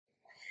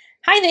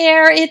Hi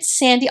there, it's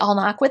Sandy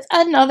Allnock with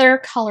another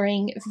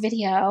coloring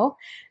video,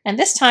 and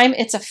this time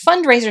it's a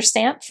fundraiser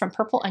stamp from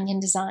Purple Onion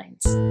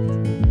Designs.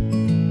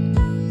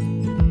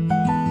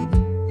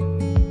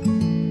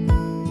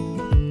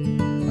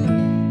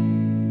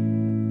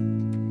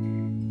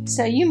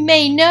 So you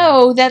may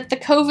know that the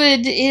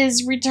COVID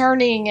is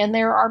returning and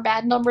there are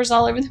bad numbers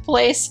all over the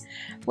place.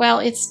 Well,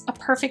 it's a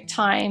perfect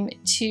time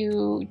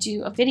to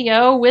do a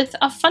video with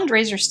a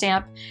fundraiser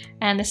stamp.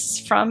 And this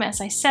is from,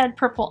 as I said,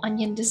 Purple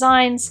Onion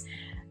Designs.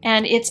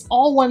 And it's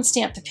all one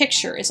stamp. The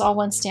picture is all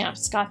one stamp.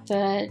 It's got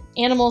the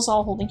animals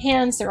all holding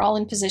hands. They're all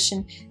in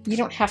position. You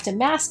don't have to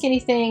mask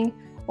anything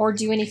or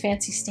do any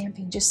fancy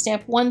stamping. Just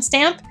stamp one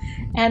stamp.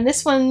 And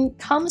this one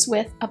comes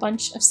with a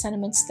bunch of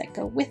sentiments that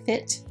go with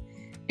it,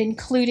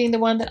 including the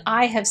one that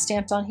I have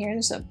stamped on here.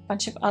 There's a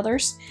bunch of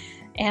others.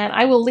 And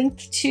I will link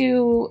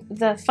to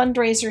the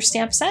fundraiser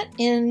stamp set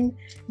in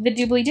the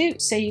doobly-doo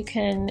so you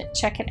can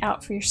check it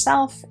out for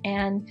yourself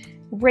and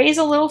raise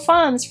a little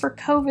funds for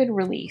COVID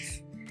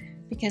relief.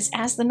 Because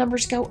as the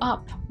numbers go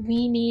up,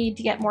 we need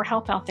to get more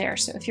help out there.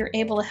 So if you're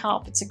able to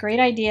help, it's a great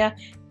idea,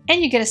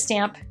 and you get a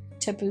stamp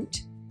to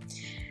boot.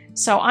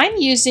 So I'm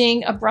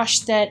using a brush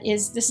that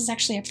this is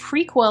actually a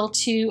prequel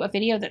to a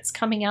video that's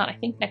coming out, I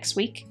think next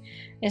week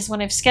is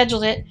when I've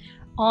scheduled it,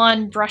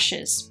 on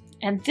brushes.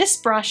 And this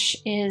brush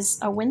is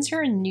a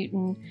Winsor &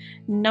 Newton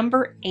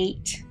number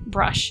 8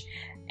 brush.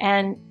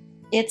 And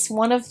it's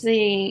one of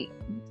the,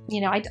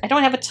 I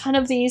don't have a ton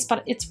of these,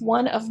 but it's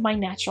one of my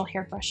natural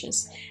hair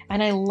brushes.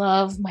 And I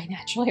love my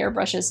natural hair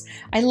brushes.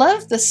 I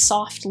love the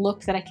soft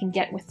look that I can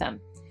get with them.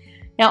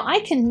 Now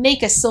I can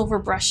make a silver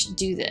brush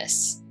do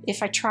this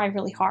if I try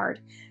really hard,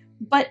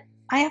 but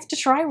I have to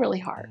try really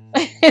hard.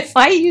 If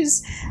I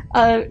use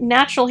a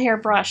natural hair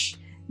brush,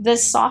 the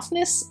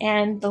softness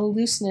and the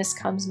looseness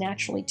comes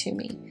naturally to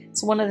me.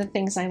 It's one of the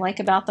things I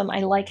like about them. I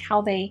like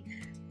how they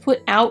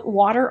put out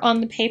water on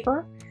the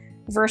paper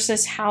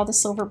versus how the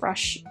silver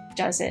brush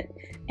does it.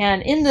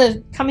 And in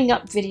the coming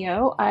up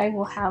video, I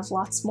will have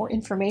lots more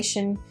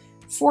information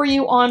for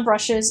you on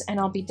brushes, and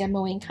I'll be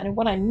demoing kind of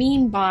what I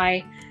mean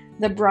by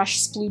the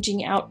brush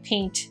splooging out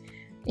paint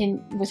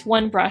with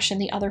one brush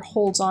and the other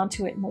holds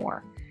onto it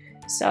more.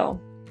 So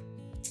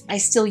I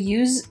still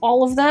use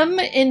all of them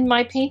in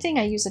my painting.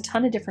 I use a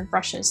ton of different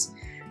brushes,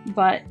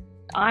 but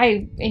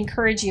I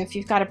encourage you, if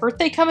you've got a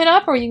birthday coming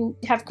up or you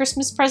have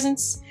Christmas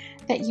presents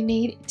that you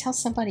need, tell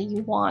somebody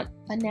you want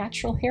a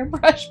natural hair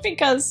brush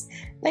because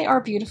they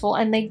are beautiful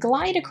and they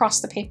glide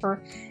across the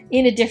paper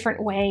in a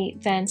different way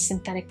than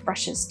synthetic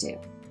brushes do.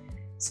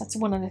 So that's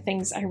one of the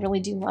things I really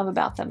do love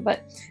about them.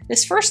 But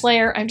this first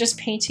layer, I'm just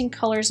painting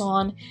colors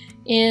on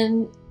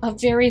in a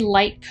very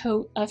light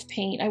coat of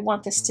paint. I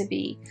want this to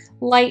be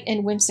light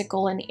and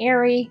whimsical and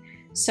airy,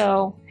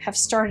 so have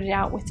started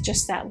out with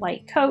just that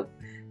light coat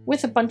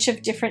with a bunch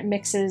of different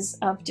mixes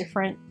of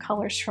different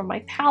colors from my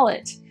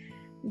palette.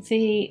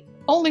 The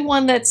only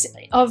one that's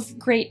of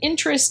great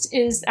interest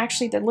is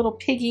actually the little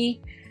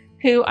piggy,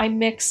 who I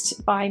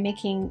mixed by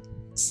making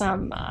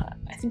some,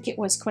 I think it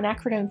was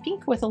quinacridone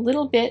pink with a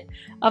little bit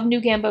of new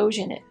gamboge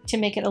in it to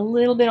make it a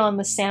little bit on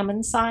the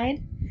salmon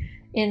side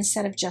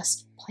instead of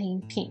just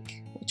plain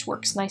pink, which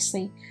works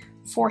nicely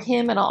for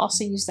him. And I'll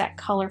also use that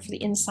color for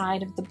the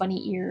inside of the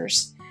bunny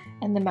ears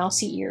and the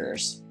mousy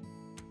ears.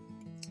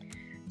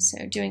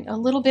 So doing a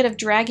little bit of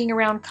dragging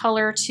around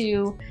color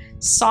to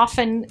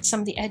soften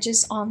some of the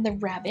edges on the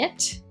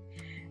rabbit,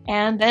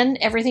 and then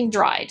everything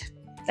dried.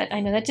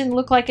 I know that didn't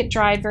look like it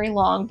dried very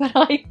long, but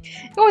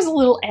there was a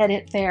little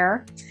edit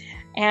there.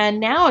 And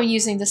now I'm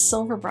using the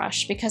silver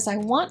brush because I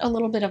want a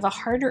little bit of a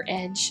harder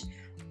edge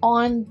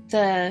on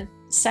the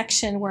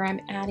section where I'm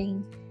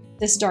adding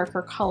this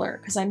darker color,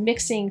 because I'm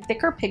mixing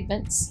thicker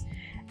pigments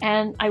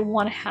and I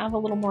want to have a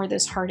little more of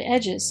those hard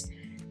edges.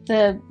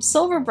 The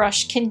silver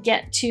brush can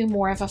get to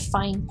more of a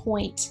fine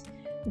point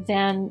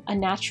than a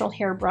natural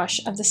hair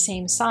brush of the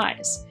same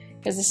size,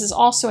 because this is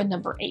also a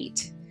number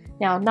 8.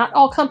 Now, not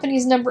all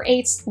companies' number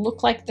 8s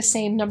look like the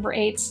same number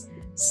 8s.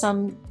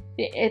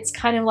 It's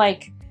kind of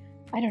like,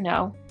 I don't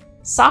know,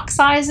 sock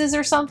sizes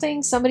or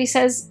something. Somebody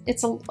says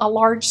it's a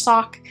large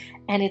sock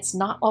and it's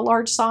not a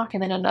large sock,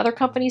 and then another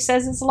company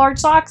says it's a large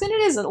sock and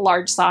it isn't a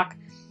large sock.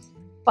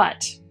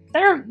 But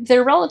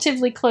they're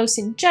relatively close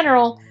in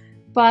general,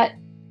 but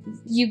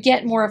you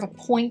get more of a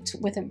point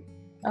with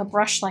a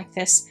brush like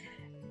this.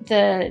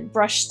 The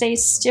brush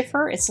stays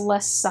stiffer, it's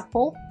less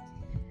supple.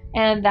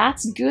 And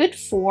that's good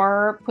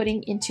for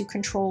putting into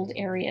controlled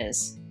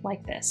areas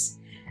like this.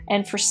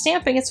 And for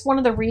stamping, it's one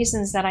of the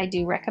reasons that I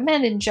do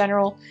recommend in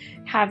general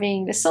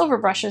having the silver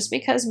brushes,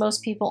 because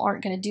most people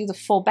aren't going to do the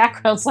full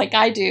backgrounds like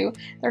I do.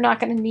 They're not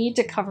going to need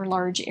to cover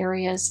large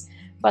areas,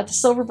 but the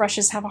silver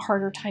brushes have a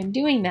harder time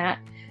doing that,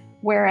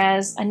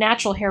 whereas a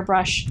natural hair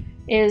brush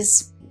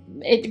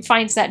it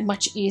finds that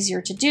much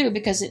easier to do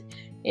because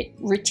it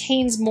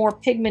retains more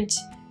pigment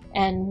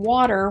and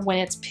water when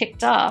it's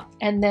picked up,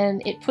 and then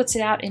it puts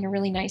it out in a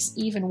really nice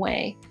even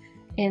way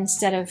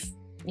instead of,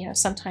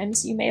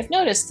 sometimes you may have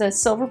noticed the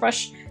silver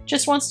brush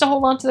just wants to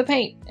hold on to the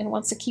paint and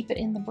wants to keep it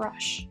in the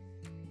brush.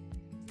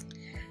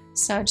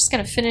 So I'm just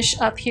going to finish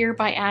up here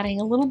by adding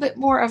a little bit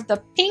more of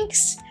the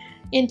pinks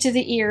into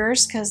the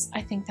ears because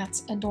I think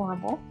that's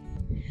adorable.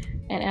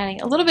 And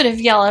adding a little bit of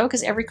yellow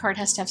because every card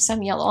has to have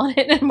some yellow on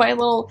it. And my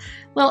little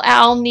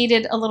owl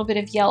needed a little bit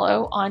of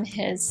yellow on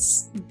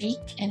his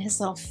beak and his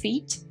little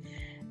feet.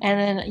 And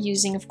then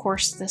using, of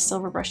course, the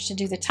silver brush to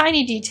do the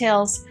tiny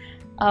details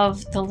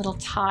of the little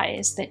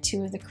ties that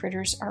two of the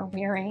critters are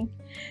wearing.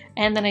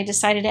 And then I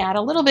decided to add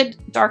a little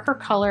bit darker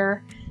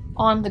color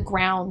on the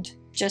ground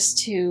just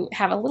to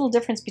have a little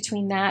difference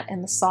between that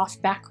and the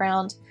soft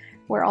background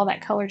where all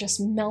that color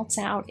just melts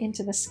out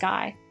into the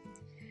sky.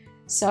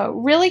 So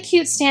really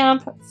cute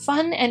stamp,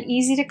 fun and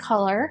easy to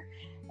color,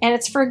 and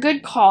it's for a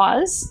good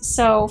cause,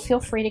 so feel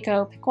free to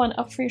go pick one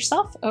up for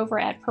yourself over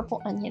at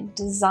Purple Onion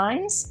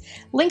Designs.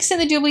 Links in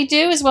the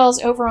doobly-doo as well as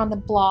over on the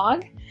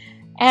blog.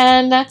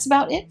 And that's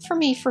about it for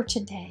me for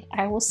today.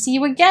 I will see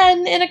you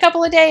again in a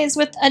couple of days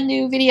with a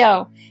new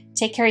video.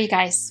 Take care, you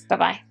guys.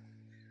 Bye-bye.